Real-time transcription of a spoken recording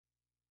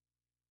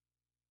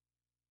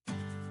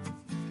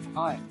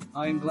Hi,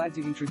 I am glad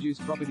to introduce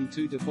property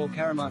 2-4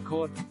 Carramar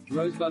Court,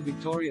 Rosebud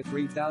Victoria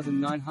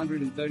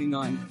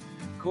 3939,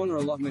 corner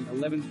allotment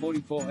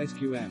 1144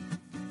 SQM.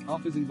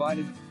 Offers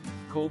invited.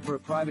 Call for a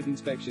private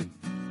inspection.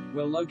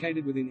 Well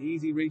located within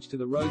easy reach to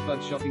the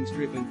Rosebud shopping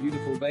strip and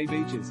beautiful bay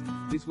beaches,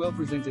 this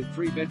well-presented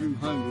 3-bedroom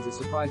home is a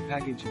surprise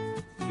package.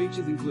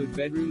 Features include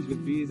bedrooms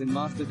with beers and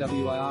master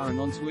WIR and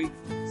ensuite,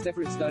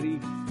 separate study,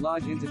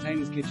 large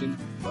entertainer's kitchen,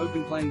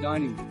 open plan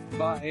dining,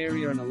 bar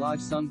area and a large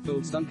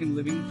sun-filled sunken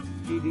living,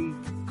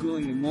 heating,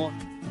 cooling and more.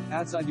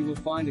 Outside you will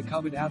find a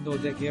covered outdoor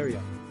deck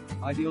area.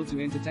 Ideal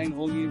to entertain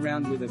all year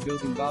round with a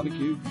built-in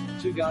barbecue,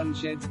 2 garden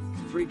sheds,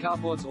 3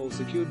 carports all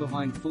secured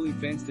behind fully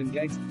fenced and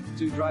gates,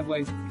 2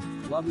 driveways,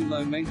 lovely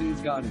low-maintenance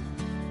garden.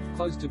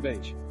 Close to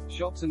beach,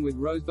 shops and with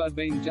Rosebud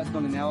being just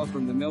on an hour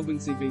from the Melbourne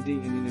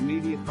CBD and in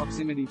immediate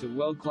proximity to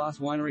world-class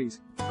wineries,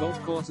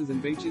 golf courses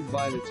and beaches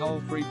via the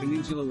toll-free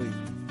Peninsula Link,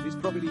 this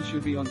property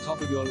should be on top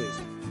of your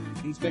list.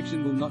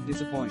 Inspection will not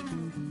disappoint.